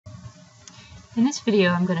In this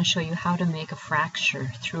video, I'm going to show you how to make a fracture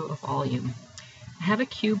through a volume. I have a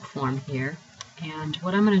cube form here, and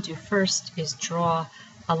what I'm going to do first is draw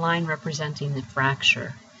a line representing the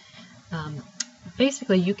fracture.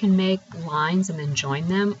 Basically, you can make lines and then join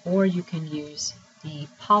them, or you can use the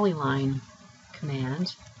Polyline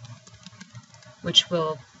command, which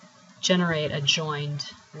will generate a joined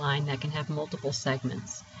line that can have multiple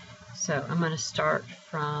segments. So I'm going to start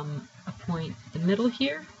from a point in the middle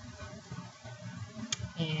here,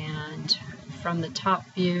 and from the top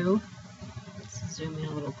view, let's zoom in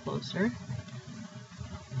a little closer,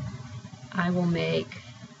 I will make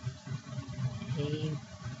a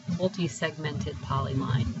multi-segmented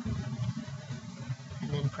polyline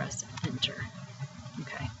and then press enter.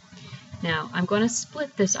 Okay. Now I'm going to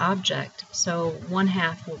split this object, so one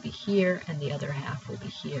half will be here and the other half will be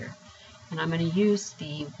here. And I'm going to use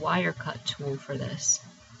the Wirecut tool for this.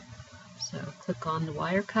 So click on the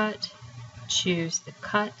Wirecut, choose the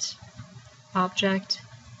cut object,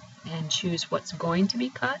 and choose what's going to be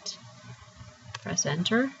cut. Press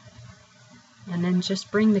enter, and then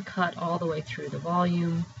just bring the cut all the way through the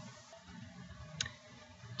volume.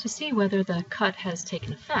 To see whether the cut has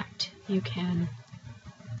taken effect, you can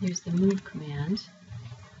use the move command.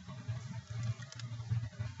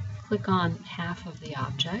 Click on half of the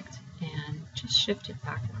object and just shift it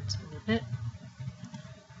backwards a little bit.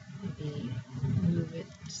 Maybe move it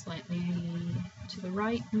slightly to the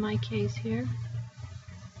right in my case here.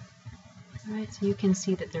 Alright, so you can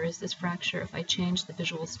see that there is this fracture. If I change the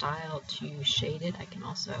visual style to shaded, I can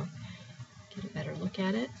also get a better look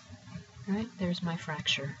at it. Alright, there's my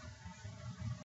fracture.